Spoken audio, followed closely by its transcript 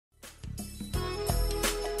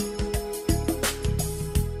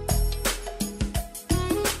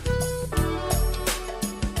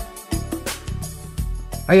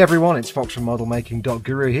Hey everyone, it's Foxx from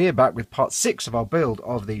modelmaking.guru here, back with part 6 of our build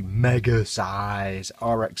of the mega size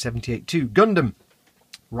RX-78-2 Gundam.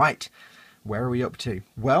 Right, where are we up to?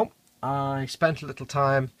 Well, I spent a little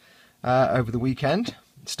time over the weekend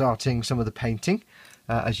starting some of the painting.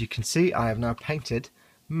 As you can see, I have now painted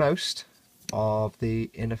most of the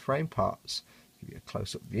inner frame parts. Give you a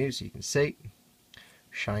close-up view so you can see.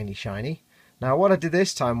 Shiny, shiny. Now what I did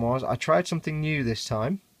this time was, I tried something new this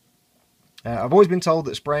time. I've always been told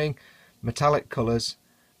that spraying metallic colours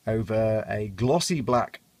over a glossy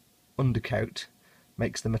black undercoat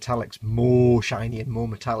makes the metallics more shiny and more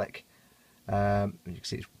metallic. You can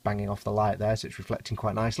see it's banging off the light there, so it's reflecting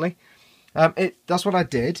quite nicely. That's what I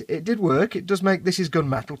did. It did work. It does make, this is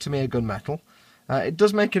gunmetal, Tamiya gunmetal. It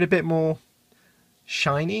does make it a bit more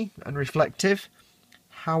shiny and reflective.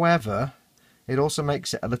 However, it also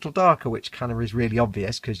makes it a little darker, which kind of is really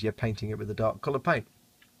obvious because you're painting it with a dark colour paint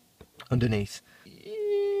underneath.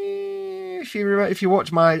 If you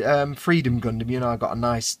watch my Freedom Gundam, you know I got a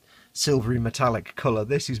nice silvery metallic colour.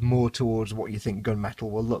 This is more towards what you think gunmetal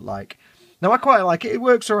will look like. Now I quite like it. It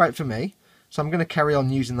works alright for me, so I'm going to carry on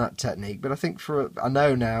using that technique. But I think I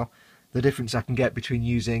know now the difference I can get between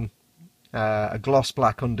using a gloss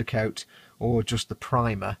black undercoat or just the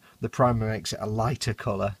primer. The primer makes it a lighter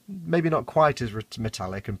colour, maybe not quite as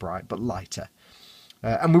metallic and bright, but lighter.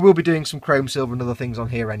 And we will be doing some chrome silver and other things on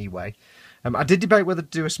here anyway. I did debate whether to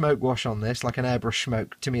do a smoke wash on this, like an airbrush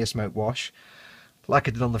Tamiya smoke wash, like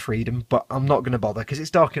I did on the Freedom, but I'm not going to bother because it's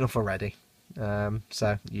dark enough already.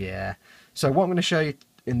 So yeah. So what I'm going to show you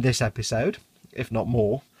in this episode, if not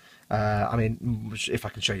more, I mean, if I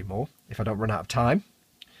can show you more, if I don't run out of time,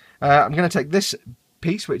 I'm going to take this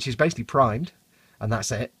piece, which is basically primed, and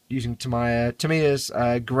that's it, using Tamiya's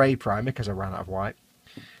grey primer because I ran out of white.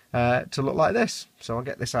 To look like this. So I'll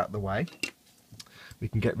get this out of the way. We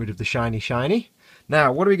can get rid of the shiny.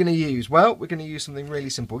 Now, what are we going to use? Well, we're going to use something really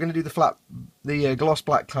simple. We're going to do the gloss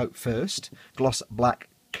black coat first. Gloss black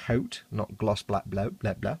coat, not gloss black blah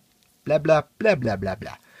blah blah blah blah blah blah blah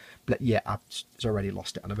blah. Yeah, I've already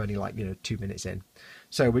lost it, and I've only 2 minutes in.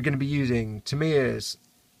 So we're going to be using Tamiya's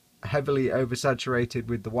heavily oversaturated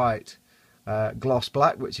with the white gloss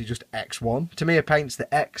black, which is just X1. Tamiya paints,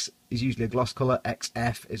 the X is usually a gloss colour,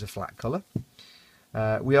 XF is a flat colour.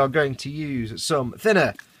 We are going to use some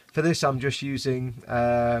thinner. For this I'm just using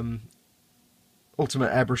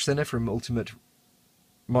Ultimate Airbrush Thinner from Ultimate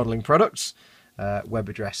Modelling Products. Web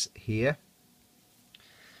address here.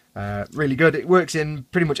 Really good. It works in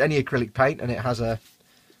pretty much any acrylic paint, and it has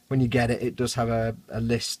when you get it, it does have a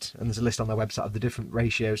list, and there's a list on their website of the different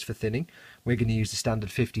ratios for thinning. We're going to use the standard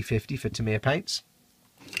 50-50 for Tamiya paints.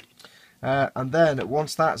 And then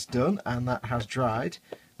once that's done and that has dried,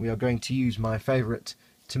 we are going to use my favourite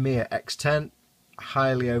Tamiya X10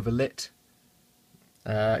 highly overlit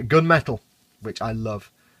gunmetal, which I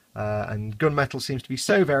love. And gunmetal seems to be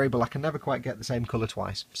so variable I can never quite get the same colour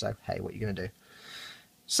twice. So hey, what are you going to do?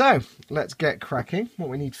 So, let's get cracking. What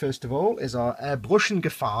we need first of all is our airbrushing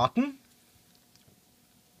gefahrten.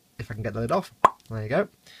 If I can get the lid off. There you go.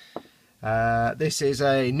 This is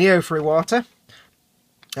a Neo Free Water.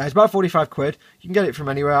 It's about 45 quid. You can get it from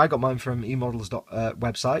anywhere. I got mine from eModels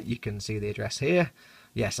website. You can see the address here.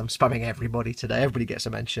 Yes, I'm spamming everybody today. Everybody gets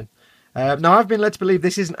a mention. Now, I've been led to believe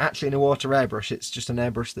this isn't actually an Iwata airbrush. It's just an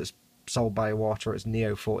airbrush that's sold by Iwata. It's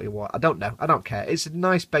Neo 40 watt. I don't know. I don't care. It's a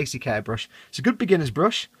nice basic airbrush. It's a good beginner's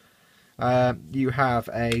brush. You have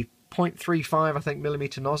a 0.35, I think,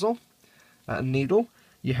 millimeter nozzle and needle.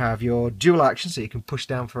 You have your dual action, so you can push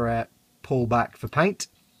down for air, pull back for paint.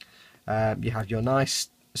 You have your nice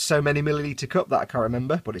so many milliliter cup that I can't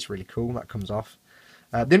remember, but it's really cool. That comes off.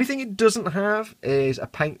 The only thing it doesn't have is a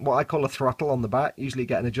what I call a throttle on the back. Usually you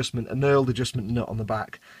get a knurled adjustment nut on the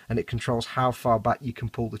back, and it controls how far back you can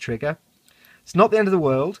pull the trigger. It's not the end of the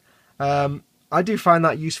world. I do find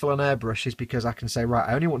that useful on airbrushes because I can say, right,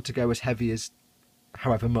 I only want to go as heavy as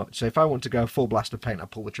however much. So if I want to go full blast of paint, I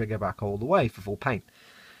pull the trigger back all the way for full paint.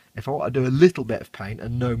 If I want to do a little bit of paint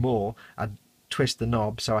and no more, I twist the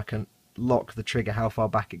knob so I can lock the trigger how far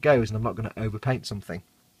back it goes, and I'm not going to overpaint something.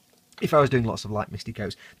 If I was doing lots of light misty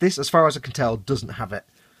coats. This, as far as I can tell, doesn't have it.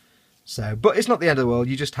 So, but it's not the end of the world.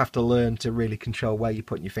 You just have to learn to really control where you're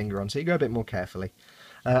putting your finger on, so you go a bit more carefully.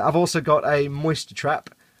 I've also got a moisture trap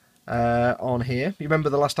on here. You remember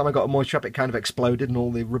the last time I got a moisture trap, it kind of exploded and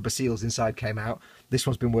all the rubber seals inside came out. This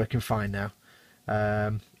one's been working fine now.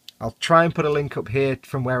 I'll try and put a link up here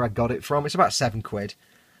from where I got it from. It's about 7 quid.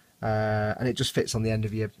 And it just fits on the end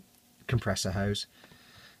of your compressor hose.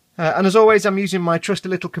 And as always, I'm using my trusty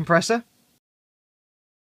little compressor,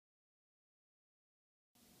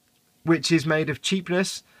 which is made of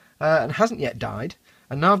cheapness and hasn't yet died.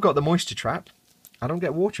 And now I've got the moisture trap, I don't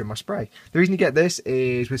get water in my spray. The reason you get this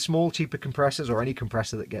is with small, cheaper compressors, or any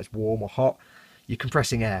compressor that gets warm or hot, you're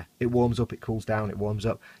compressing air. It warms up, it cools down, it warms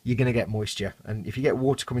up. You're going to get moisture. And if you get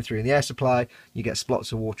water coming through in the air supply, you get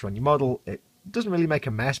splots of water on your model. It doesn't really make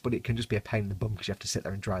a mess, but it can just be a pain in the bum because you have to sit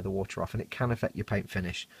there and dry the water off, and it can affect your paint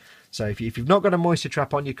finish. So if you've not got a moisture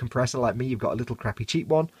trap on your compressor like me, you've got a little crappy cheap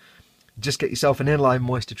one, just get yourself an inline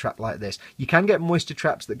moisture trap like this. You can get moisture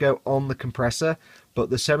traps that go on the compressor, but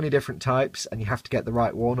there's so many different types and you have to get the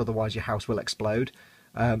right one, otherwise your house will explode.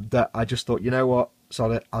 That I just thought, you know what,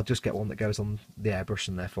 sorry, I'll just get one that goes on the airbrush,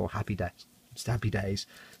 and therefore happy days. It's happy days.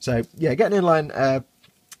 So yeah, get an inline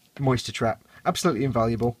moisture trap, absolutely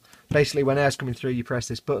invaluable. Basically, when air's coming through, you press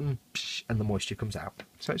this button and the moisture comes out,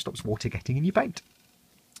 so it stops water getting in your paint.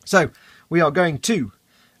 So we are going to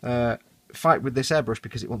fight with this airbrush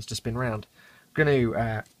because it wants to spin round. We're going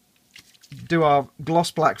to do our gloss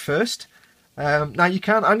black first. Now you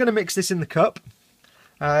can, I'm going to mix this in the cup.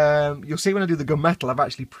 You'll see when I do the gunmetal, I've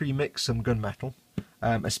actually pre-mixed some gunmetal,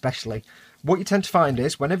 especially. What you tend to find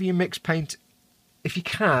is, whenever you mix paint, if you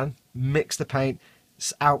can, mix the paint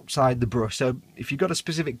outside the brush. So if you've got a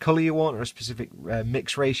specific colour you want, or a specific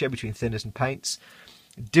mix ratio between thinners and paints,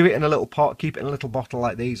 do it in a little pot, keep it in a little bottle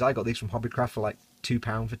like these. I got these from Hobbycraft for like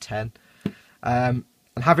 £2 for 10. And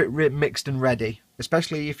have it mixed and ready,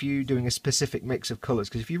 especially if you're doing a specific mix of colours,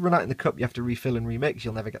 because if you run out in the cup you have to refill and remix,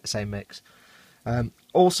 you'll never get the same mix.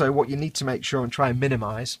 Also, what you need to make sure and try and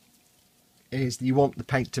minimise is that you want the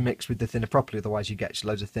paint to mix with the thinner properly, otherwise you get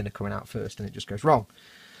loads of thinner coming out first and it just goes wrong.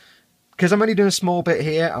 Because I'm only doing a small bit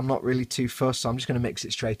here, I'm not really too fussed, so I'm just going to mix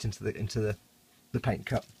it straight into the paint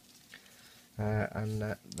cup.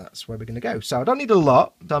 That's where we're going to go. So I don't need a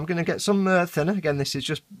lot, but I'm going to get some thinner. Again, this is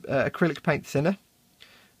just acrylic paint thinner.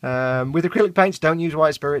 With acrylic paints, don't use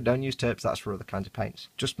white spirit, don't use terps, that's for other kinds of paints.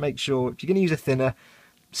 Just make sure, if you're going to use a thinner,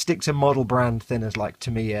 stick to model brand thinners like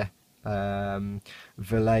Tamiya,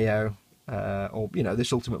 Vallejo, or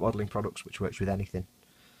this Ultimate Modelling Products, which works with anything,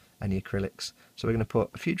 any acrylics. So we're going to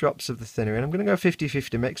put a few drops of the thinner in. I'm going to go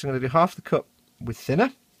 50-50 mix. I'm going to do half the cup with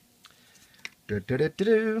thinner.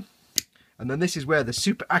 And then this is where the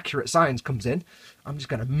super accurate science comes in. I'm just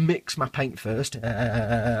going to mix my paint first. I'm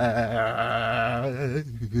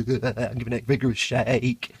giving it a vigorous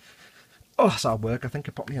shake. Oh, that's hard work. I think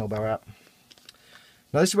I popped my elbow out.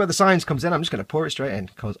 Now this is where the science comes in. I'm just going to pour it straight in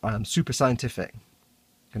because I am super scientific.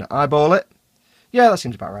 Going to eyeball it. Yeah, that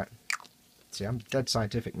seems about right. See, I'm dead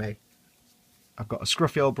scientific, me. I've got a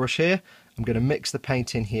scruffy old brush here. I'm going to mix the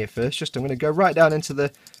paint in here first. I'm going to go right down into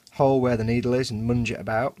the hole where the needle is and munge it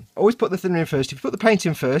about. Always put the thinner in first. If you put the paint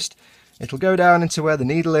in first, it'll go down into where the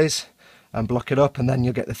needle is and block it up, and then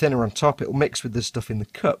you'll get the thinner on top. It'll mix with the stuff in the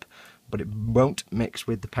cup, but it won't mix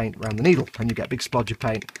with the paint around the needle, and you get a big splodge of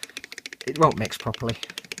paint. It won't mix properly.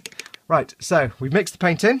 Right, so we've mixed the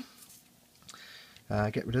paint in.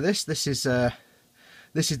 Get rid of this. This is the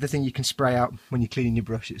thing you can spray out when you're cleaning your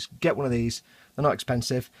brush. Get one of these. They're not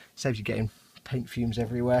expensive. Saves you getting paint fumes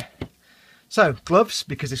everywhere. So, gloves,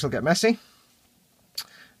 because this will get messy.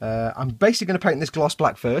 I'm basically going to paint this gloss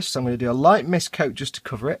black first, so I'm going to do a light mist coat just to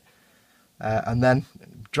cover it, and then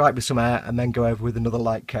dry it with some air, and then go over with another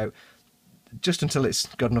light coat, just until it's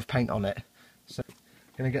got enough paint on it. So, I'm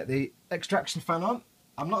going to get the extraction fan on.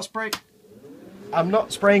 I'm not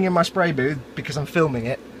spraying in my spray booth because I'm filming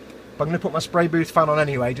it, but I'm going to put my spray booth fan on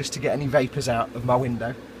anyway, just to get any vapours out of my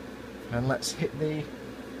window. And let's hit the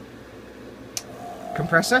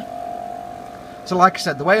compressor. So like I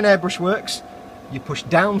said, the way an airbrush works, you push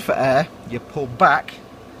down for air, you pull back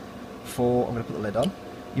for, I'm going to put the lid on,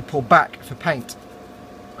 you pull back for paint.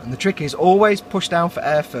 And the trick is always push down for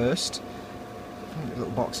air first. A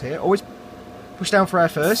little box here. Always push down for air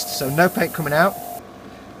first, so no paint coming out,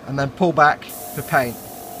 and then pull back for paint.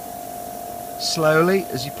 Slowly,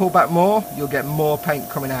 as you pull back more, you'll get more paint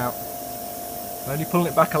coming out. Only pulling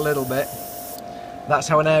it back a little bit. That's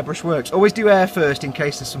how an airbrush works. Always do air first in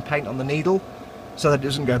case there's some paint on the needle, so that it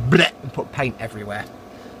doesn't go bleh and put paint everywhere.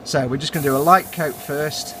 So we're just going to do a light coat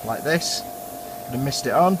first, like this. Going to mist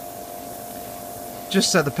it on,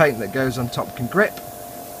 just so the paint that goes on top can grip.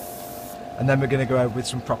 And then we're going to go over with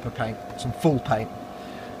some proper paint, some full paint.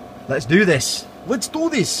 Let's do this. Let's do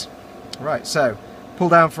this. Right, so pull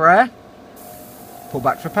down for air, pull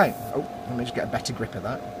back for paint. Oh, let me just get a better grip of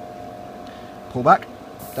that. Pull back,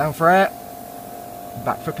 down for air,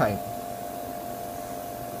 back for paint.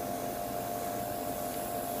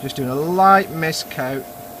 Just doing a light mist coat.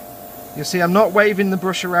 You'll see I'm not waving the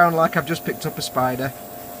brush around like I've just picked up a spider.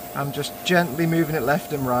 I'm just gently moving it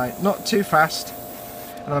left and right, not too fast,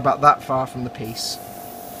 and I'm about that far from the piece.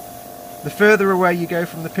 The further away you go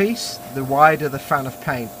from the piece, the wider the fan of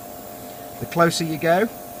paint. The closer you go,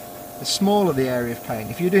 the smaller the area of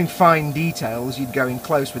paint. If you're doing fine details, you'd go in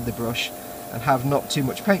close with the brush and have not too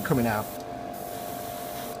much paint coming out.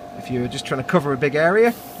 If you were just trying to cover a big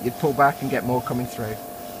area, you'd pull back and get more coming through.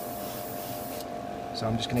 So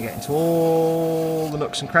I'm just going to get into all the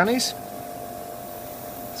nooks and crannies.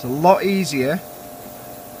 It's a lot easier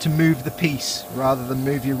to move the piece rather than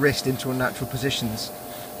move your wrist into unnatural positions.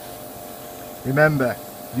 Remember,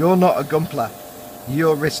 you're not a gumpler.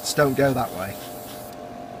 Your wrists don't go that way.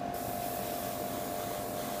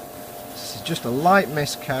 This is just a light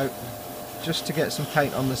mist coat, just to get some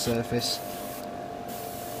paint on the surface.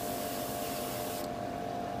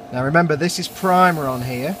 Now remember, this is primer on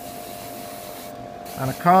here, and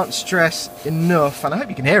I can't stress enough, and I hope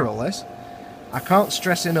you can hear all this, I can't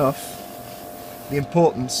stress enough the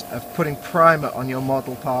importance of putting primer on your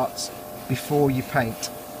model parts before you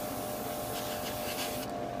paint.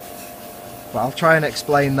 But I'll try and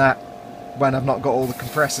explain that when I've not got all the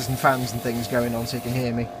compressors and fans and things going on so you can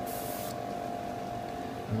hear me.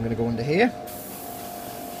 I'm going to go under here.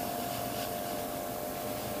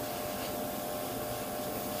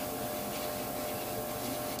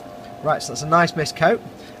 Right, so that's a nice mist coat.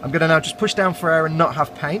 I'm going to now just push down for air and not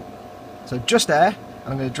have paint. So just air,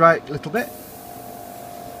 and I'm going to dry it a little bit.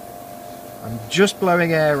 I'm just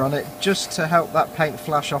blowing air on it just to help that paint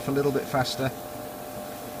flash off a little bit faster,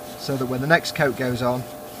 so that when the next coat goes on,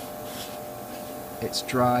 it's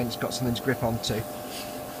dry and it's got something to grip onto.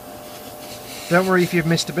 Don't worry if you've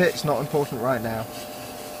missed a bit, it's not important right now.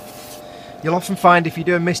 You'll often find if you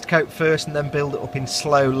do a mist coat first and then build it up in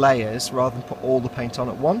slow layers rather than put all the paint on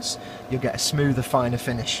at once, you'll get a smoother, finer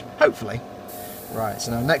finish, hopefully. Right,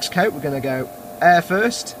 so now next coat we're going to go air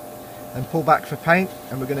first, then pull back for paint,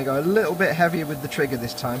 and we're going to go a little bit heavier with the trigger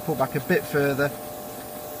this time, pull back a bit further,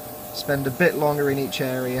 spend a bit longer in each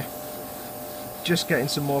area, just getting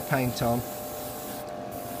some more paint on.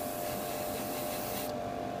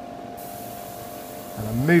 And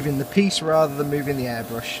I'm moving the piece rather than moving the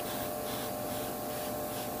airbrush.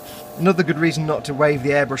 Another good reason not to wave the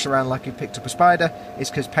airbrush around like you picked up a spider is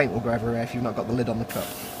because paint will go everywhere if you've not got the lid on the cup.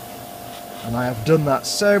 And I have done that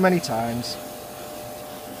so many times,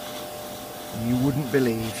 you wouldn't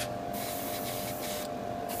believe.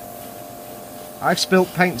 I've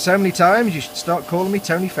spilt paint so many times you should start calling me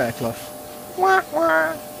Tony Fairclough. Wah,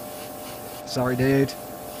 wah. Sorry dude,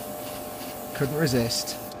 couldn't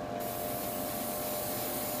resist.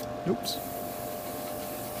 Oops.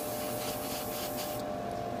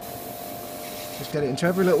 Just get it into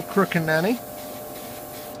every little crook and nanny.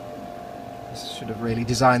 I should have really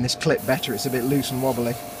designed this clip better, it's a bit loose and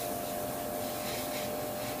wobbly.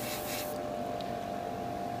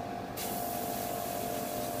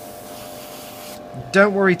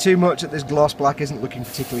 Don't worry too much that this gloss black isn't looking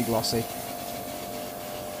particularly glossy.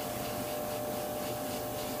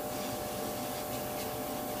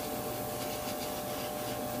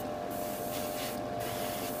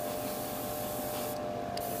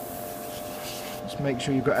 Make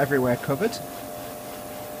sure you've got everywhere covered.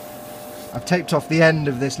 I've taped off the end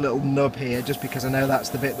of this little nub here just because I know that's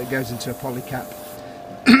the bit that goes into a polycap.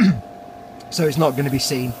 So it's not going to be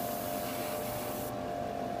seen.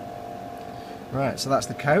 Right, so that's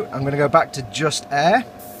the coat. I'm going to go back to just air,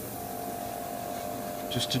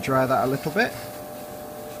 just to dry that a little bit.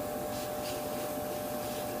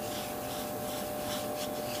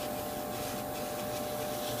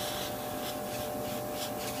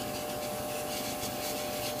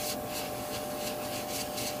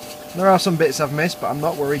 There are some bits I've missed, but I'm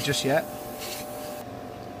not worried just yet.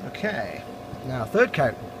 Okay, now third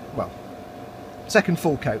coat. Well, second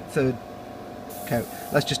full coat, third coat.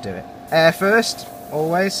 Let's just do it. Air first,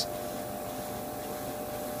 always.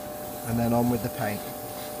 And then on with the paint.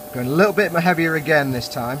 Going a little bit more heavier again this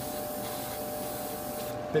time.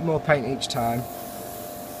 A bit more paint each time.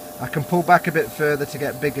 I can pull back a bit further to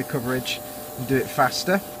get bigger coverage and do it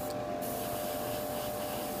faster.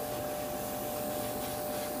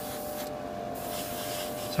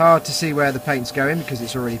 It's hard to see where the paint's going because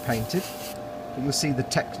it's already painted, but you'll see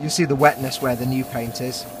the wetness where the new paint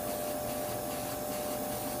is.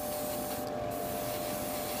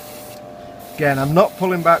 Again, I'm not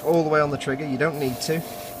pulling back all the way on the trigger, you don't need to.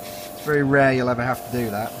 It's very rare you'll ever have to do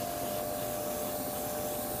that.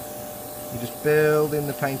 You're just building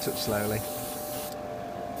the paint up slowly.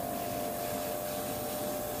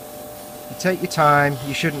 You take your time,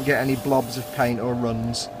 you shouldn't get any blobs of paint or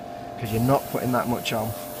runs, because you're not putting that much on.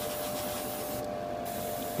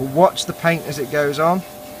 But watch the paint as it goes on.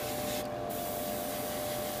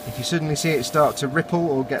 If you suddenly see it start to ripple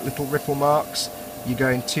or get little ripple marks, you're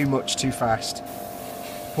going too much too fast.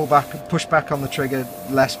 Pull back, push back on the trigger,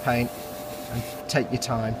 less paint, and take your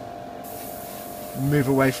time. Move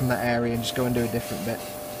away from that area and just go and do a different bit.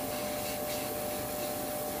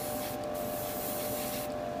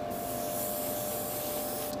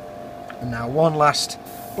 And now one last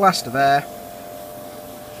blast of air.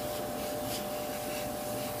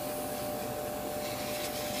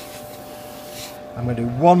 I'm going to do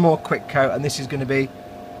one more quick coat, and this is going to be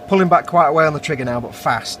pulling back quite a way on the trigger now, but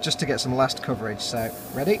fast, just to get some last coverage. So,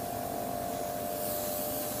 ready?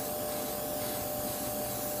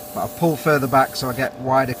 But I'll pull further back so I get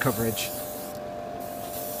wider coverage.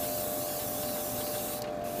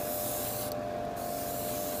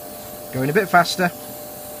 Going a bit faster.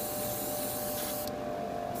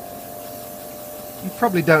 You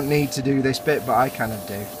probably don't need to do this bit, but I kind of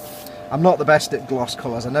do. I'm not the best at gloss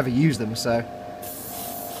colours, I never use them, so...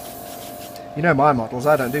 You know my models,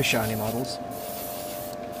 I don't do shiny models.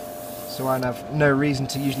 So I have no reason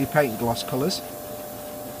to usually paint gloss colours.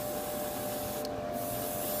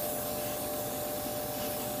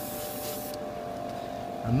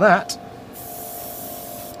 And that,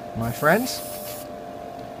 my friends,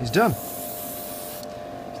 is done.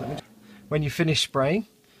 So when you finish spraying,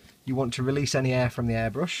 you want to release any air from the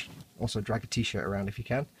airbrush. Also drag a t-shirt around if you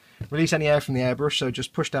can. Release any air from the airbrush, so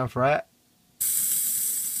just push down for air.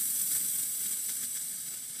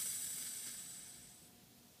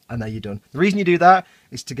 And there you're done. The reason you do that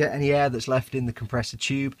is to get any air that's left in the compressor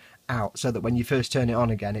tube out, so that when you first turn it on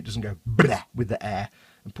again, it doesn't go bleh with the air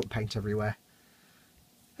and put paint everywhere.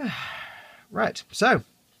 Right, so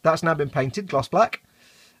that's now been painted gloss black.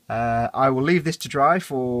 I will leave this to dry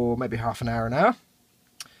for maybe half an hour.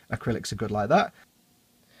 Acrylics are good like that.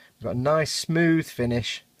 We've got a nice smooth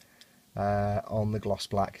finish on the gloss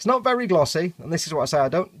black. It's not very glossy, and this is what I say, I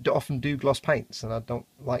don't often do gloss paints, and I don't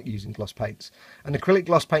like using gloss paints. And acrylic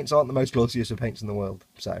gloss paints aren't the most glossiest of paints in the world,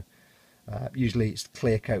 so usually it's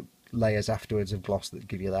clear coat layers afterwards of gloss that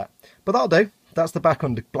give you that. But that'll do. That's the black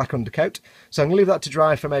undercoat. So I'm going to leave that to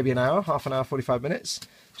dry for maybe an hour, half an hour, 45 minutes,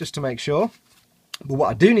 just to make sure. But what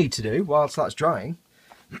I do need to do whilst that's drying,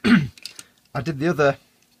 I did the other...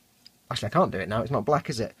 Actually, I can't do it now. It's not black,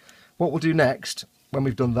 is it? What we'll do next, when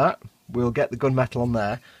we've done that, we'll get the gunmetal on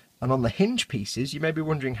there. And on the hinge pieces, you may be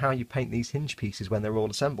wondering how you paint these hinge pieces when they're all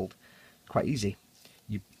assembled. Quite easy.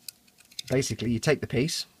 Basically, you take the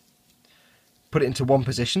piece, put it into one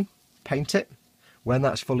position, paint it. When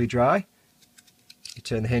that's fully dry, you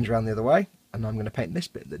turn the hinge around the other way, and I'm going to paint this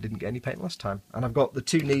bit that didn't get any paint last time. And I've got the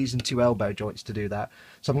 2 knees and 2 elbow joints to do that.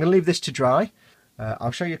 So I'm going to leave this to dry.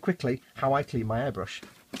 I'll show you quickly how I clean my airbrush.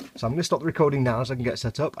 So I'm going to stop the recording now so I can get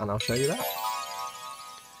set up, and I'll show you that.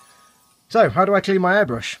 So, how do I clean my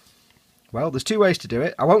airbrush? Well, there's 2 ways to do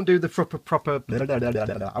it. I won't do the proper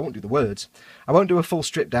I won't do the words. I won't do a full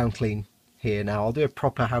strip down clean here now. I'll do a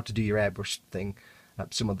proper how to do your airbrush thing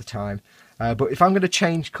at some other time. But if I'm going to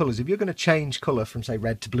change colours, if you're going to change colour from, say,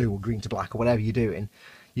 red to blue or green to black or whatever you're doing,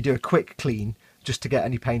 you do a quick clean just to get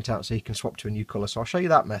any paint out so you can swap to a new colour. So I'll show you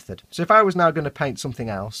that method. So if I was now going to paint something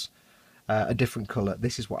else, a different colour,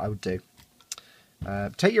 this is what I would do.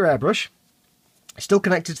 Take your airbrush, it's still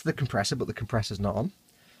connected to the compressor, but the compressor's not on.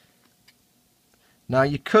 Now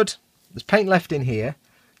there's paint left in here.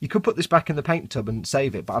 You could put this back in the paint tub and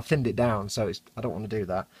save it, but I've thinned it down, so I don't want to do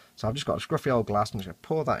that. So I've just got a scruffy old glass, I'm just going to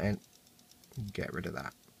pour that in and get rid of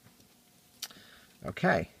that.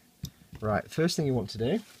 Okay, right, first thing you want to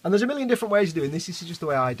do, and there's a million different ways of doing this, this is just the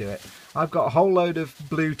way I do it. I've got a whole load of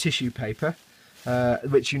blue tissue paper,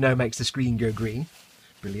 which you know makes the screen go green.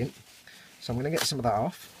 Brilliant. So I'm going to get some of that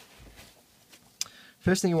off.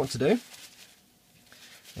 First thing you want to do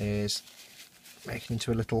is make it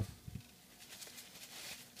into a little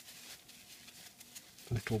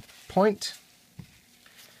point,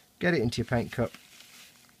 get it into your paint cup,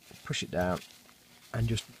 push it down and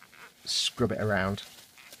just scrub it around.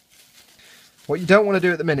 What you don't want to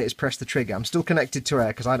do at the minute is press the trigger. I'm still connected to air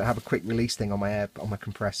because I don't have a quick release thing on my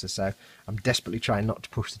compressor, so I'm desperately trying not to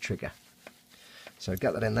push the trigger. So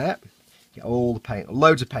get that in there, get all the paint,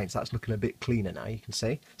 loads of paint, so that's looking a bit cleaner now, you can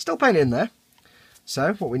see. Still paint in there.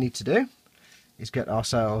 So what we need to do is get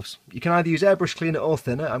ourselves, you can either use airbrush cleaner or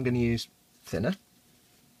thinner. I'm going to use thinner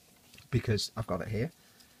because I've got it here.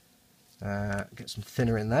 Get some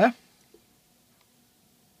thinner in there.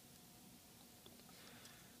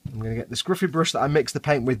 I'm going to get the scruffy brush that I mixed the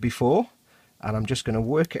paint with before, and I'm just going to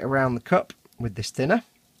work it around the cup with this thinner.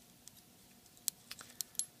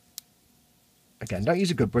 Again, don't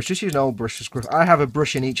use a good brush, just use an old brush for scruff. I have a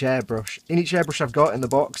brush in each airbrush. In each airbrush I've got in the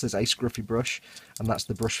box, there's a scruffy brush, and that's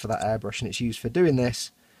the brush for that airbrush, and it's used for doing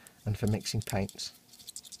this and for mixing paints.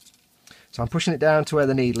 So I'm pushing it down to where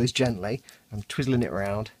the needle is gently. I'm twizzling it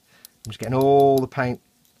around. I'm just getting all the paint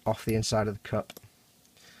off the inside of the cup.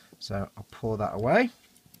 So I'll pour that away.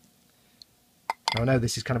 Now I know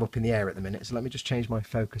this is kind of up in the air at the minute, so let me just change my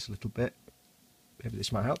focus a little bit. Maybe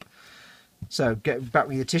this might help. So get back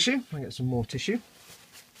with your tissue. I'll get some more tissue.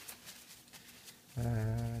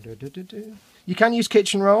 You can use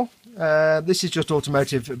kitchen roll. This is just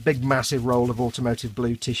automotive, a big massive roll of automotive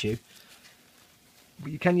blue tissue.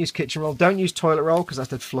 But you can use kitchen roll. Don't use toilet roll because that's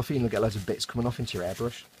dead fluffy and you'll get loads of bits coming off into your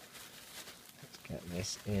airbrush. Let's get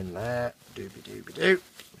this in there. Doobie-doobie-doo.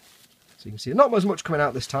 So you can see not as much coming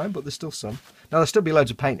out this time, but there's still some. Now there'll still be loads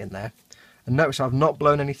of paint in there. And notice I've not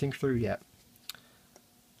blown anything through yet.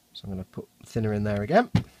 So I'm going to put thinner in there again.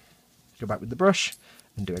 Go back with the brush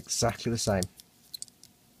and do exactly the same.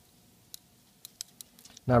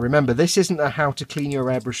 Now remember, this isn't a how to clean your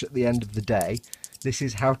airbrush at the end of the day. This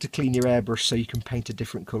is how to clean your airbrush so you can paint a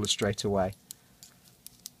different colour straight away.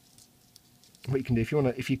 What you can do,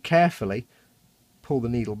 if you carefully pull the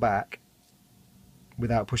needle back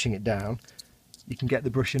without pushing it down, you can get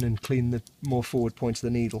the brush in and clean the more forward points of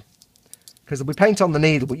the needle. Because there'll be paint on the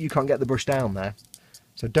needle, but you can't get the brush down there.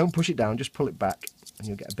 So don't push it down, just pull it back and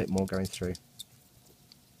you'll get a bit more going through.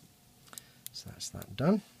 So that's that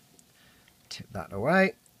done. Tip that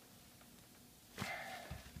away.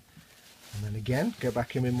 And then again, go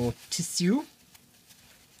back in with more tissue.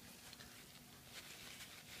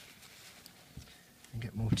 And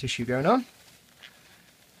get more tissue going on.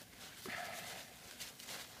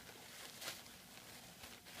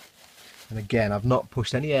 And again, I've not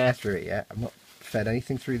pushed any air through it yet. I've not fed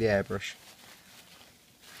anything through the airbrush.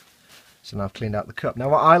 So now I've cleaned out the cup. Now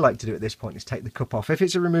what I like to do at this point is take the cup off. If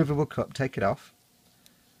it's a removable cup, take it off.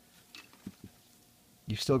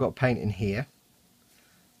 You've still got paint in here.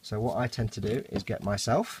 So what I tend to do is get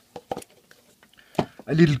myself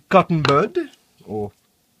a little cotton bud, or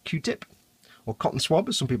Q-tip, or cotton swab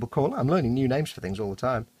as some people call it. I'm learning new names for things all the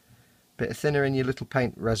time. Bit of thinner in your little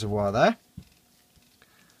paint reservoir there.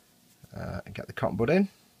 And get the cotton bud in.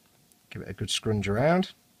 Give it a good scrunge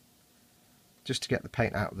around. Just to get the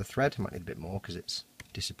paint out of the thread. I might need a bit more because it's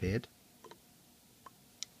disappeared.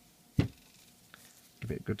 Give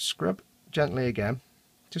it a good scrub. Gently again.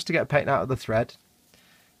 Just to get paint out of the thread.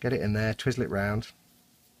 Get it in there, twizzle it round.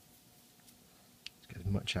 Get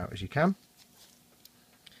as much out as you can.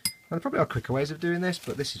 Now, there probably are quicker ways of doing this,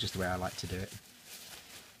 but this is just the way I like to do it.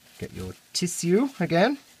 Get your tissue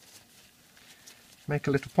again. Make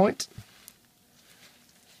a little point.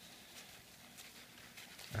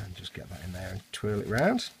 And just get that in there and twirl it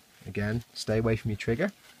round. Again, stay away from your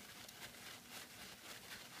trigger.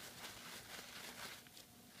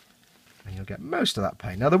 And you'll get most of that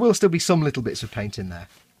paint. Now there will still be some little bits of paint in there,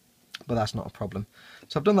 but that's not a problem.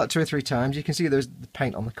 So I've done that 2 or 3 times. You can see there's the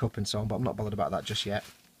paint on the cup and so on, but I'm not bothered about that just yet.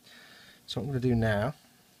 So what I'm going to do now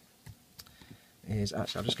is,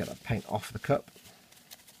 actually I'll just get that paint off the cup.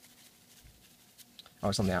 Oh,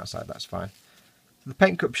 it's on the outside, that's fine. So the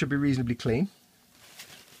paint cup should be reasonably clean.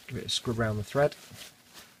 Give it a scrub around the thread.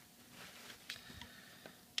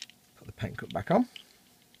 Put the paint cup back on.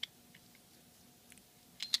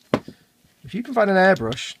 If you can find an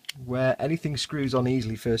airbrush where anything screws on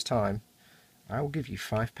easily first time, I will give you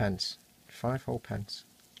 5 pence. 5 whole pence.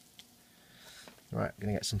 Right, I'm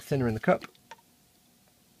going to get some thinner in the cup.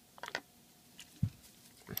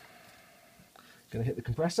 Going to hit the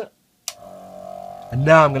compressor. And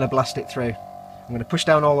now I'm going to blast it through. I'm going to push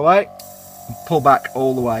down all the way and pull back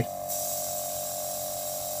all the way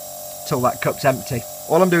till that cup's empty.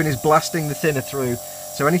 All I'm doing is blasting the thinner through,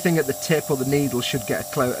 so anything at the tip or the needle should get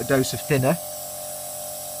a dose of thinner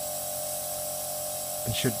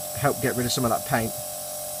and should help get rid of some of that paint.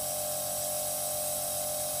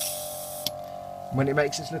 When it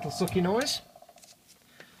makes its little sucky noise,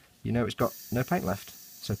 you know it's got no paint left.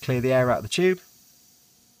 So clear the air out of the tube.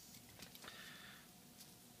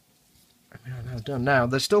 Now done. Now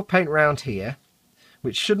there's still paint around here,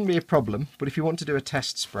 which shouldn't be a problem, but if you want to do a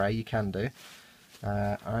test spray, you can do.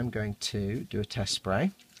 I'm going to do a test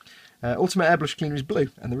spray. Ultimate Airbrush Cleaner is blue,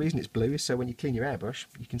 and the reason it's blue is so when you clean your airbrush,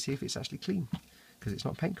 you can see if it's actually clean, because it's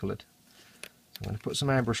not paint coloured. So I'm going to put some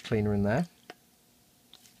airbrush cleaner in there,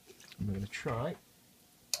 and we're going to try,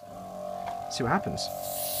 see what happens.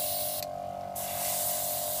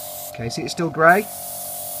 Okay, see it's still grey,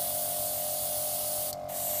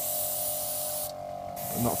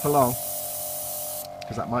 but not for long,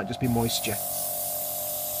 because that might just be moisture.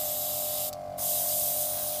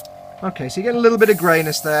 Okay, so you're getting a little bit of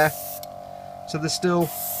greyness there, so there's still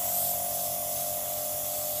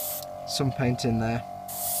some paint in there.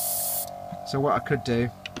 So what I could do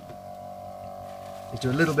is do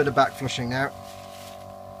a little bit of back flushing now,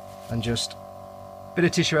 and just a bit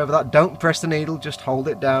of tissue over that. Don't press the needle, just hold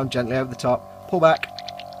it down gently over the top, pull back,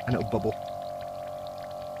 and it'll bubble.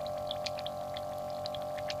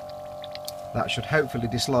 That should hopefully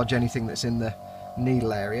dislodge anything that's in the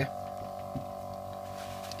needle area.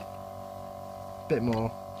 Bit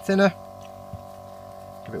more thinner.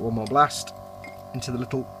 Give it one more blast into the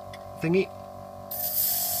little thingy.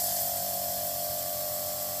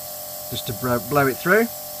 Just to blow it through.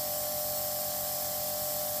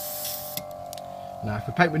 Now if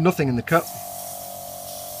we paint with nothing in the cup,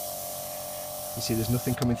 you see there's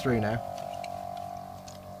nothing coming through now.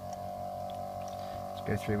 Let's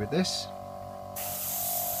go through with this.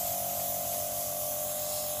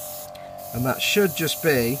 And that should just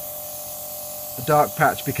be a dark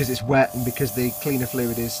patch because it's wet and because the cleaner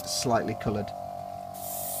fluid is slightly coloured.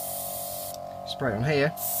 Spray it on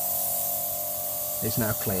here. It's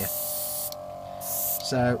now clear.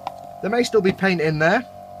 So there may still be paint in there,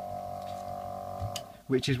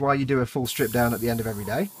 which is why you do a full strip down at the end of every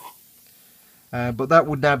day. But that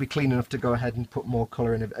would now be clean enough to go ahead and put more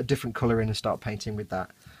colour in, a different colour in, and start painting with that.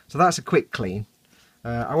 So that's a quick clean.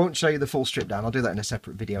 I won't show you the full strip down, I'll do that in a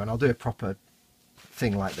separate video, and I'll do a proper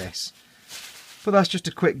thing like this. But that's just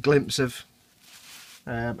a quick glimpse of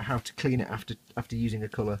how to clean it after using a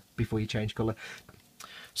colour before you change colour.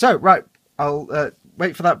 So, right, I'll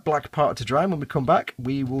wait for that black part to dry, and when we come back,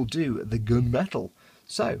 we will do the gunmetal.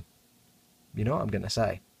 So, you know what I'm going to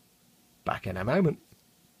say. Back in a moment.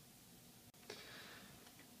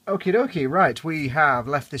 Okie dokie, right, we have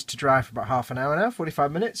left this to dry for about half an hour now,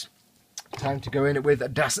 45 minutes. Time to go in it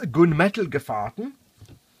with das Gunmetal gefahren.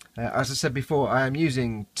 As I said before, I am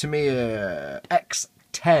using Tamiya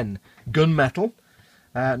X10 gunmetal.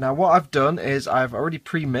 Now what I've done is I've already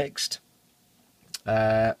pre-mixed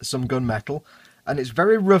some gunmetal, and it's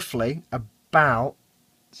very roughly about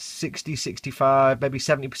 60, 65, maybe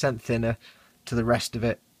 70% thinner to the rest of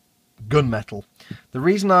it gunmetal. The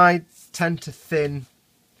reason I tend to thin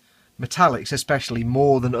metallics especially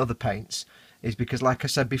more than other paints is because, like I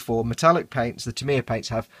said before, metallic paints, the Tamiya paints,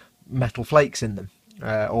 have metal flakes in them,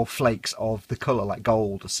 or flakes of the colour, like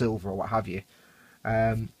gold or silver or what have you.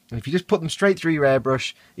 And if you just put them straight through your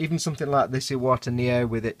airbrush, even something like this Iwata Neo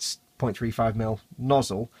with its 0.35mm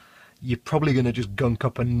nozzle, you're probably going to just gunk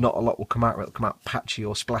up and not a lot will come out. It'll come out patchy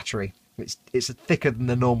or splattery. It's thicker than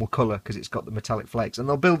the normal colour because it's got the metallic flakes, and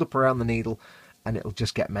they'll build up around the needle and it'll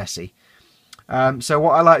just get messy. So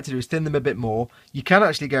what I like to do is thin them a bit more. You can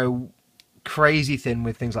actually go crazy thin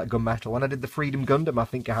with things like gunmetal. When I did the Freedom Gundam, I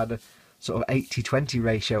think I had a sort of 80-20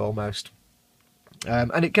 ratio almost.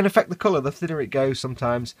 And it can affect the colour. The thinner it goes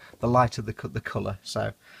sometimes, the lighter the colour.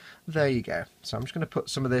 So there you go. So I'm just going to put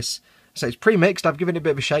some of this. So it's pre-mixed. I've given it a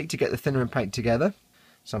bit of a shake to get the thinner and paint together.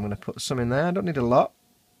 So I'm going to put some in there. I don't need a lot.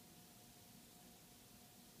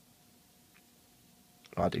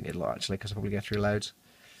 Oh, I do need a lot actually, because I'll probably go through loads.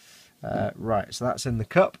 Right, so that's in the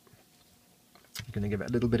cup. I'm going to give it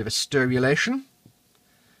a little bit of a stirulation.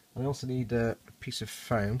 I also need a piece of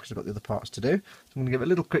foam because I've got the other parts to do. So I'm going to give it a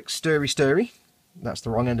little quick stirry. That's the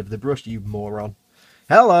wrong end of the brush, you moron.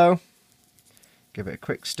 Hello! Give it a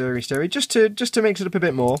quick stirry, just to mix it up a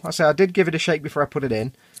bit more. I say I did give it a shake before I put it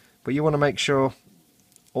in, but you want to make sure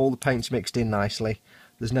all the paint's mixed in nicely.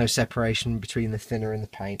 There's no separation between the thinner and the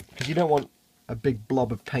paint, because you don't want a big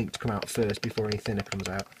blob of paint to come out first before any thinner comes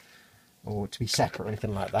out, or to be separate or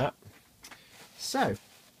anything like that. So,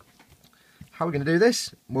 how are we going to do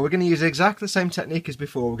this? Well, we're going to use exactly the same technique as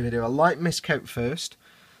before. We're going to do a light mist coat first,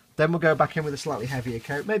 then we'll go back in with a slightly heavier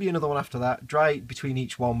coat, maybe another one after that, dry between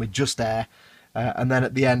each one with just air, and then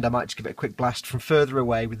at the end I might just give it a quick blast from further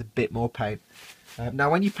away with a bit more paint. Now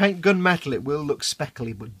when you paint gunmetal it will look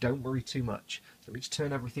speckly, but don't worry too much. So let me just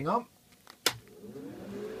turn everything on.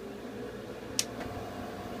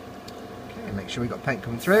 Okay, make sure we've got paint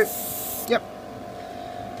coming through. Yep.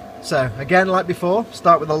 So, again, like before,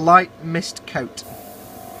 start with a light mist coat.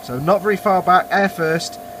 So not very far back, air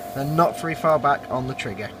first, and not very far back on the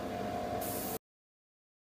trigger.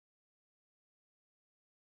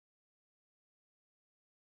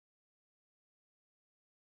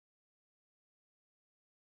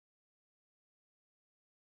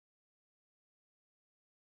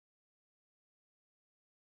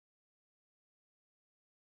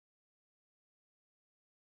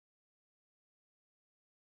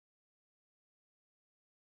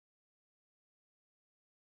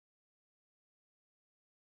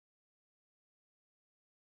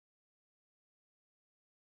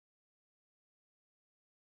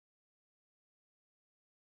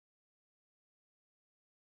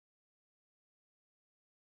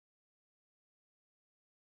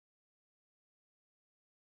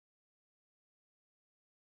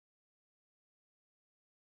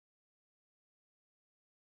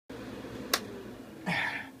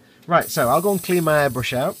 Right, so I'll go and clean my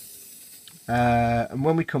airbrush out. And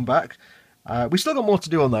when we come back, we still got more to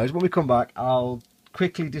do on those. When we come back, I'll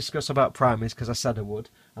quickly discuss about primers, because I said I would,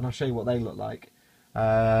 and I'll show you what they look like.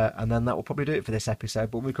 And then that will probably do it for this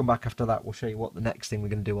episode. But when we come back after that, we'll show you what the next thing we're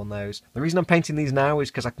going to do on those. The reason I'm painting these now is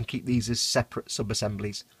because I can keep these as separate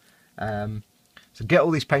sub-assemblies. So get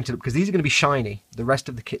all these painted up, because these are going to be shiny. The rest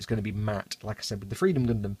of the kit's going to be matte, like I said, with the Freedom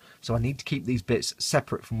Gundam. So I need to keep these bits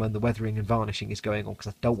separate from when the weathering and varnishing is going on,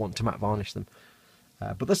 because I don't want to matte varnish them.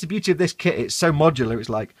 But that's the beauty of this kit. It's so modular. It's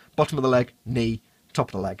like bottom of the leg, knee, top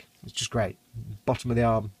of the leg. It's just great. Bottom of the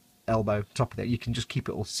arm, elbow, top of it. You can just keep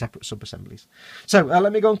it all separate sub-assemblies. So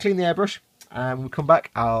let me go and clean the airbrush. And when we come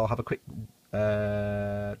back, I'll have a quick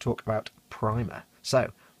talk about primer.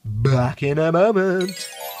 So, back in a moment.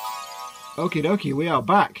 Okie dokie, we are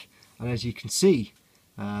back. And as you can see,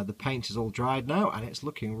 the paint is all dried now, and it's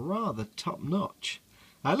looking rather top-notch.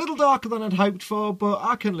 A little darker than I'd hoped for, but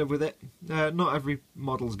I can live with it. Not every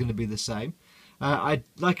model's going to be the same.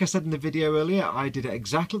 Like I said in the video earlier, I did it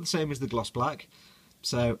exactly the same as the gloss black.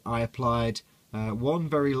 So I applied one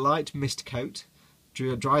very light mist coat,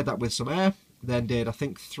 dried that with some air, then did I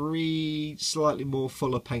think 3 slightly more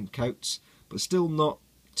fuller paint coats, but still not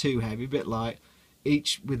too heavy, a bit light,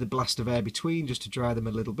 each with a blast of air between just to dry them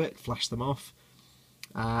a little bit, flash them off.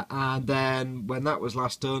 And then when that was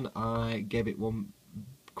last done, I gave it one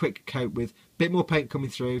quick coat with a bit more paint coming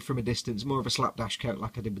through from a distance, more of a slapdash coat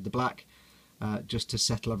like I did with the black, just to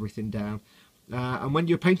settle everything down. And when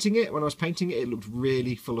you're painting it, when I was painting it, it looked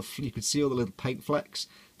really full of, you could see all the little paint flecks.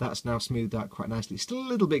 That's now smoothed out quite nicely. It's still a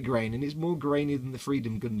little bit grainy, and it's more grainy than the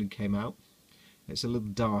Freedom Gundam came out. It's a little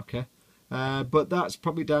darker. But that's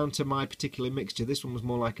probably down to my particular mixture. This one was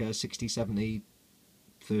more like a 60, 70,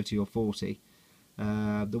 30 or 40.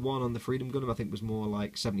 The one on the Freedom Gundam I think was more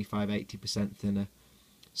like 75, 80% thinner.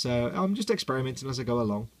 So I'm just experimenting as I go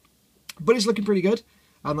along. But it's looking pretty good.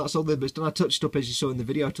 And that's all the bits done. I touched up, as you saw in the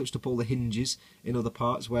video, I touched up all the hinges in other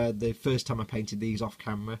parts where the first time I painted these off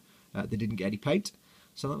camera, they didn't get any paint.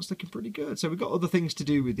 So that's looking pretty good. So we've got other things to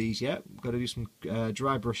do with these yet. We've got to do some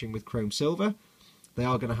dry brushing with chrome silver. They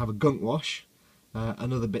are going to have a gunk wash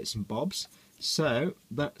and other bits and bobs. So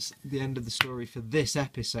that's the end of the story for this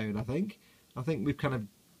episode, I think. I think we've kind of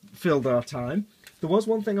filled our time. There was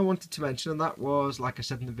one thing I wanted to mention, and that was, like I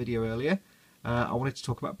said in the video earlier, I wanted to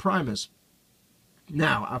talk about primers.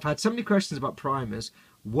 Now, I've had so many questions about primers.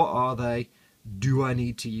 What are they? Do I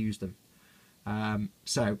need to use them?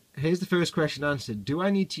 So, here's the first question answered. Do I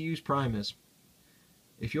need to use primers?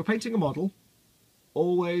 If you're painting a model,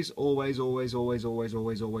 always, always, always, always, always,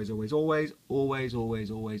 always, always, always, always, always,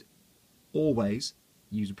 always, always, always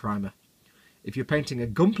use a primer. If you're painting a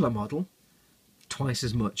Gunpla model, twice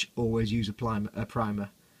as much, always use a primer.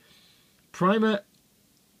 Primer,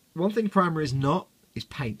 one thing primer is not, is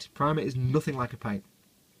paint. Primer is nothing like a paint.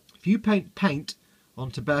 If you paint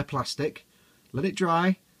onto bare plastic, let it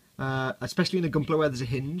dry, especially in a Gunpla where there's a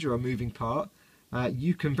hinge or a moving part,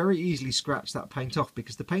 you can very easily scratch that paint off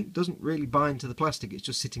because the paint doesn't really bind to the plastic, it's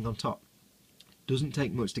just sitting on top. It doesn't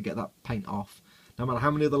take much to get that paint off. No matter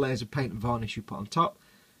how many other layers of paint and varnish you put on top,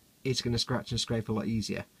 it's going to scratch and scrape a lot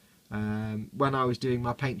easier. When I was doing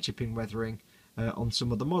my paint chipping weathering on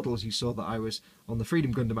some of the models, you saw that I was, on the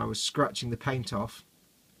Freedom Gundam, I was scratching the paint off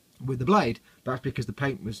with the blade. That's because the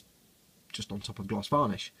paint was just on top of gloss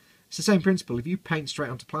varnish. It's the same principle. If you paint straight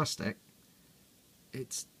onto plastic,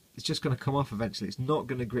 it's just going to come off eventually. It's not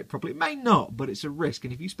going to grip properly. It may not, but it's a risk.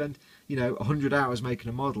 And if you spend, 100 hours making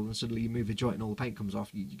a model and suddenly you move the joint and all the paint comes off,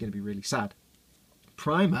 you're going to be really sad.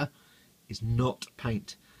 Primer is not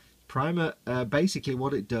paint. Primer, basically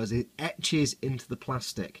what it does, it etches into the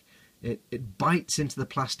plastic. It bites into the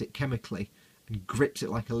plastic chemically and grips it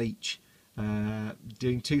like a leech,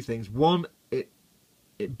 doing two things. One,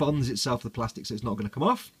 it bonds itself to the plastic so it's not going to come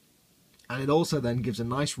off, and it also then gives a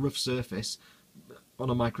nice rough surface on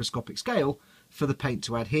a microscopic scale for the paint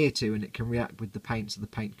to adhere to, and it can react with the paint so the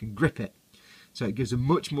paint can grip it. So it gives a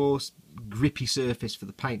much more grippy surface for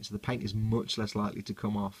the paint, so the paint is much less likely to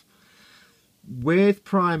come off. With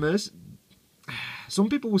primers, some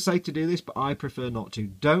people will say to do this, but I prefer not to.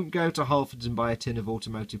 Don't go to Halfords and buy a tin of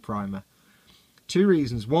automotive primer. Two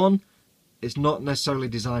reasons. One, it's not necessarily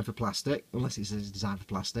designed for plastic, unless it says it's designed for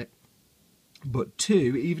plastic. But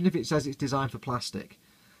two, even if it says it's designed for plastic,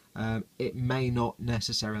 it may not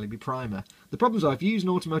necessarily be primer. The problems are, if you use an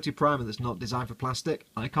automotive primer that's not designed for plastic,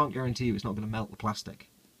 I can't guarantee you it's not going to melt the plastic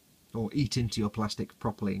or eat into your plastic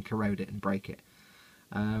properly and corrode it and break it.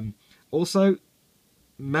 Also,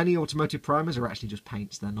 many automotive primers are actually just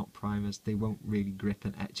paints. They're not primers. They won't really grip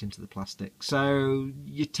and etch into the plastic. So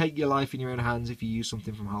you take your life in your own hands if you use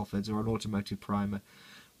something from Halfords or an automotive primer.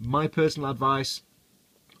 My personal advice,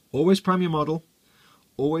 always prime your model,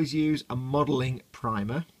 always use a modelling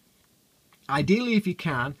primer. Ideally, if you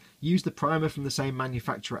can, use the primer from the same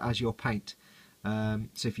manufacturer as your paint.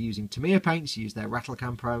 So if you're using Tamiya paints, use their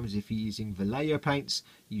Rattlecan primers. If you're using Vallejo paints,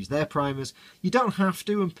 use their primers. You don't have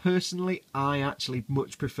to, and personally, I actually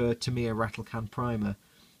much prefer Tamiya Rattlecan primer.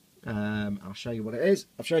 I'll show you what it is.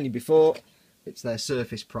 I've shown you before. It's their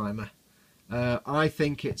surface primer. I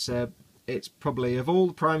think it's probably, of all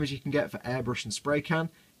the primers you can get for airbrush and spray can,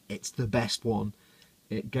 it's the best one.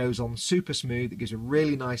 It goes on super smooth. It gives a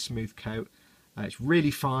really nice smooth coat. It's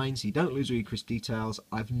really fine, so you don't lose all your crisp details.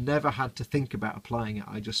 I've never had to think about applying it.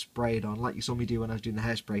 I just spray it on, like you saw me do when I was doing the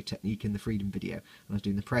hairspray technique in the Freedom video. And I was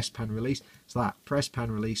doing the press pan release. So that, press pan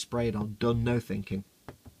release, spray it on, done, no thinking.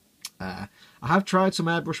 I have tried some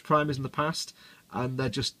airbrush primers in the past, and they're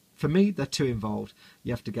just, for me, they're too involved.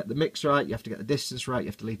 You have to get the mix right, you have to get the distance right, you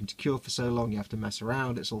have to leave them to cure for so long, you have to mess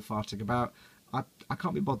around, it's all farting about. I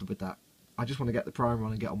can't be bothered with that. I just want to get the primer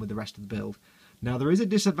on and get on with the rest of the build. Now, there is a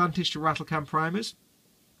disadvantage to Rattlecan primers.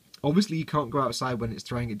 Obviously, you can't go outside when it's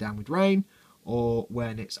throwing it down with rain, or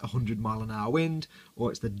when it's 100-mile-an-hour wind, or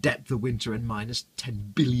it's the depth of winter and minus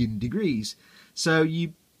 10 billion degrees. So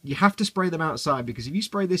you have to spray them outside, because if you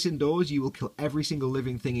spray this indoors, you will kill every single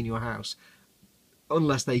living thing in your house,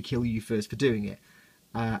 unless they kill you first for doing it.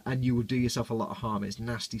 And you will do yourself a lot of harm. It's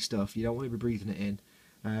nasty stuff. You don't want to be breathing it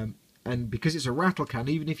in. And because it's a Rattlecan,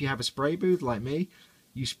 even if you have a spray booth like me,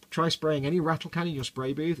 you try spraying any Rattlecan in your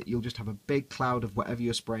spray booth, you'll just have a big cloud of whatever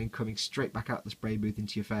you're spraying coming straight back out the spray booth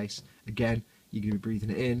into your face. Again, you're going to be breathing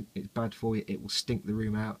it in, it's bad for you, it will stink the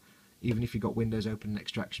room out, even if you've got windows open and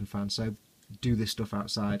extraction fan, so do this stuff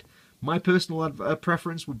outside. My personal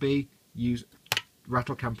preference would be use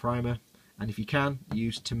Rattlecan primer, and if you can,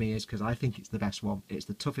 use Tamiya's, because I think it's the best one. It's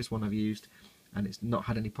the toughest one I've used, and it's not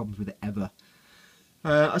had any problems with it ever.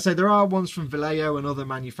 I say there are ones from Vallejo and other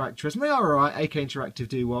manufacturers, and they are alright. AK Interactive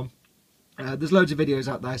do one. There's loads of videos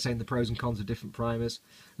out there saying the pros and cons of different primers.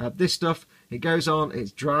 This stuff, it goes on,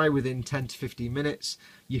 it's dry within 10 to 15 minutes.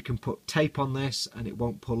 You can put tape on this and it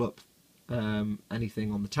won't pull up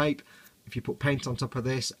anything on the tape. If you put paint on top of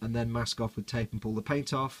this and then mask off with tape and pull the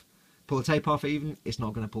paint off, pull the tape off even, it's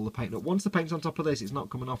not going to pull the paint up. Once the paint's on top of this, it's not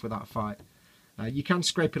coming off without a fight. You can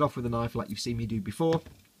scrape it off with a knife like you've seen me do before.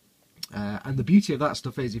 And the beauty of that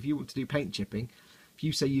stuff is, if you want to do paint chipping, if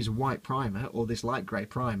you say use a white primer or this light grey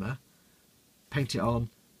primer, paint it on,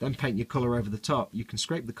 then paint your colour over the top, you can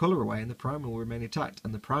scrape the colour away and the primer will remain intact,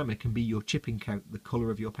 and the primer can be your chipping coat, the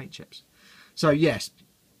colour of your paint chips. So yes,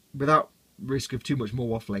 without risk of too much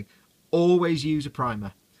more waffling, always use a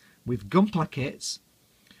primer. With Gunpla kits,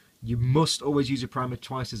 you must always use a primer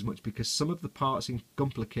twice as much, because some of the parts in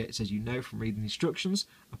Gunpla kits, as you know from reading the instructions,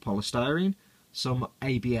 are polystyrene, some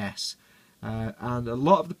ABS. And a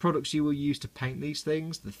lot of the products you will use to paint these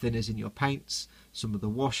things, the thinners in your paints, some of the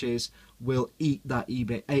washes, will eat that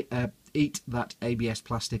ABS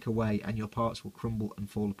plastic away, and your parts will crumble and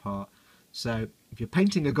fall apart. So if you're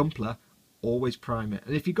painting a Gunpla, always prime it.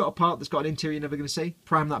 And if you've got a part that's got an interior you're never going to see,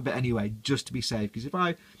 prime that bit anyway, just to be safe. Because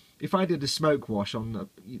if I did a smoke wash on,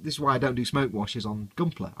 this is why I don't do smoke washes on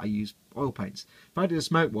Gunpla, I use oil paints. If I did a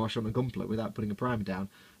smoke wash on a Gunpla without putting a primer down,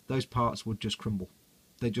 those parts would just crumble.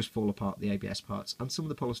 They just fall apart, the ABS parts, and some of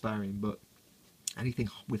the polystyrene, but anything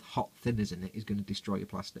with hot thinners in it is going to destroy your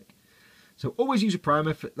plastic. So always use a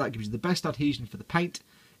primer, that gives you the best adhesion for the paint,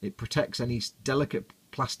 it protects any delicate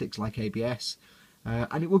plastics like ABS,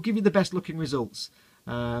 and it will give you the best looking results.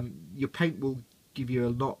 Your paint will give you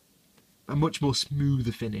a much more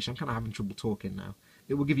smoother finish. I'm kind of having trouble talking now.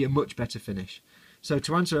 It will give you a much better finish. So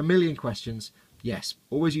to answer a million questions, yes,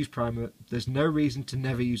 always use primer. There's no reason to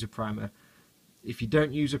never use a primer. If you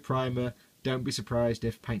don't use a primer, don't be surprised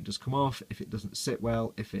if paint does come off, if it doesn't sit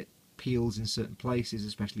well, if it peels in certain places,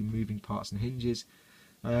 especially moving parts and hinges,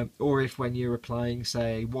 or if when you're applying,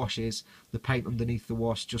 say, washes, the paint underneath the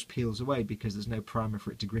wash just peels away because there's no primer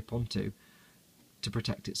for it to grip onto to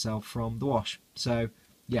protect itself from the wash. So,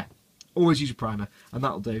 yeah, always use a primer, and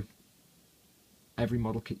that'll do every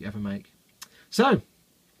model kit you ever make. So,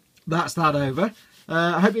 that's that over.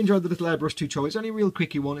 I hope you enjoyed the little Airbrush tutorial. It's only a real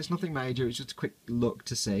quickie one, it's nothing major, it's just a quick look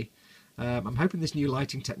to see. I'm hoping this new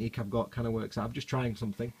lighting technique I've got kind of works out. I'm just trying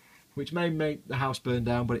something, which may make the house burn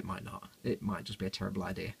down, but it might not. It might just be a terrible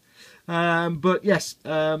idea. But yes,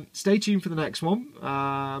 stay tuned for the next one.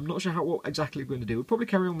 I'm not sure what exactly we're going to do. We'll probably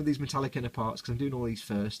carry on with these metallic inner parts, because I'm doing all these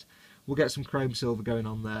first. We'll get some chrome silver going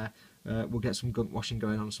on there. We'll get some gunk washing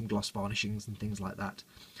going on, some gloss varnishings and things like that.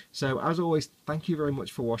 So, as always, thank you very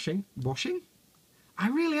much for watching. Washing? I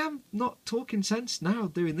really am not talking sense now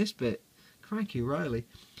doing this bit. Crikey, Riley.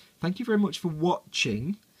 Thank you very much for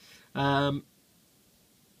watching. As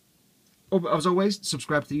always,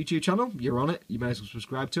 subscribe to the YouTube channel. You're on it. You may as well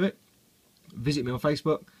subscribe to it. Visit me on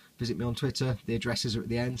Facebook. Visit me on Twitter. The addresses are at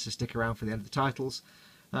the end, so stick around for the end of the titles.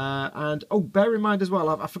 And bear in mind as well,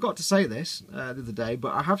 I forgot to say this the other day,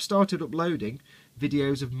 but I have started uploading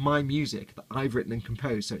videos of my music that I've written and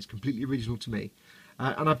composed, so it's completely original to me.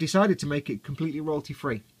 And I've decided to make it completely royalty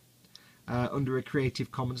free under a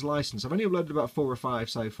Creative Commons license. I've only uploaded about 4 or 5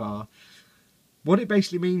 so far. What it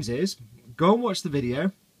basically means is, go and watch the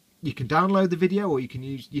video. You can download the video, or you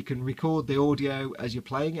can record the audio as you're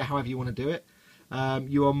playing it, however you want to do it.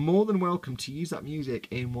 You are more than welcome to use that music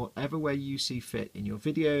in whatever way you see fit in your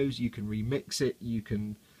videos. You can remix it, you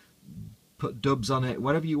can put dubs on it,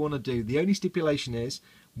 whatever you want to do. The only stipulation is,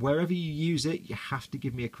 wherever you use it, you have to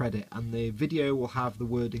give me a credit, and the video will have the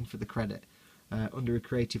wording for the credit under a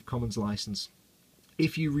Creative Commons license.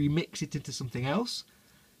 If you remix it into something else,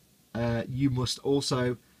 you must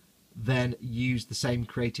also then use the same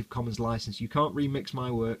Creative Commons license. You can't remix my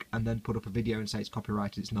work and then put up a video and say it's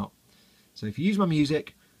copyrighted. It's not. So if you use my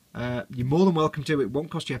music, you're more than welcome to. It won't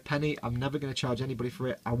cost you a penny. I'm never going to charge anybody for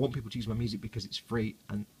it. I want people to use my music because it's free,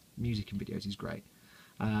 and music and videos is great.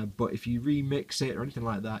 But if you remix it or anything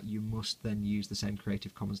like that, you must then use the same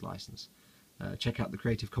Creative Commons license. Check out the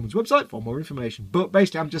Creative Commons website for more information. But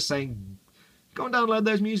basically, I'm just saying, go and download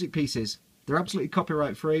those music pieces. They're absolutely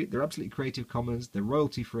copyright free, they're absolutely Creative Commons, they're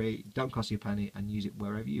royalty free, don't cost you a penny, and use it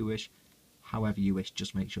wherever you wish, however you wish.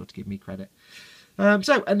 Just make sure to give me credit.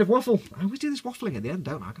 So, end of waffle. I always do this waffling at the end,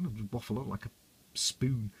 don't I? I kind of waffle on like a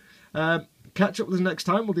spoon. Catch up with us next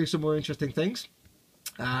time, we'll do some more interesting things.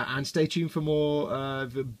 And stay tuned for more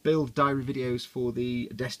build diary videos for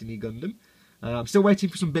the Destiny Gundam. I'm still waiting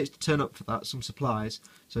for some bits to turn up for that, some supplies,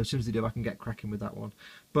 so as soon as they do I can get cracking with that one.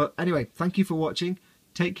 But anyway, thank you for watching.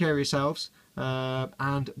 Take care of yourselves,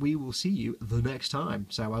 and we will see you the next time.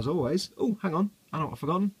 So as always, oh, hang on, I know what I've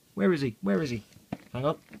forgotten. Where is he? Where is he? Hang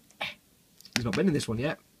on. He's not been in this one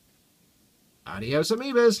yet. Adios,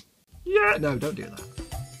 amoebas. Yeah, no, don't do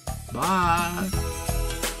that. Bye.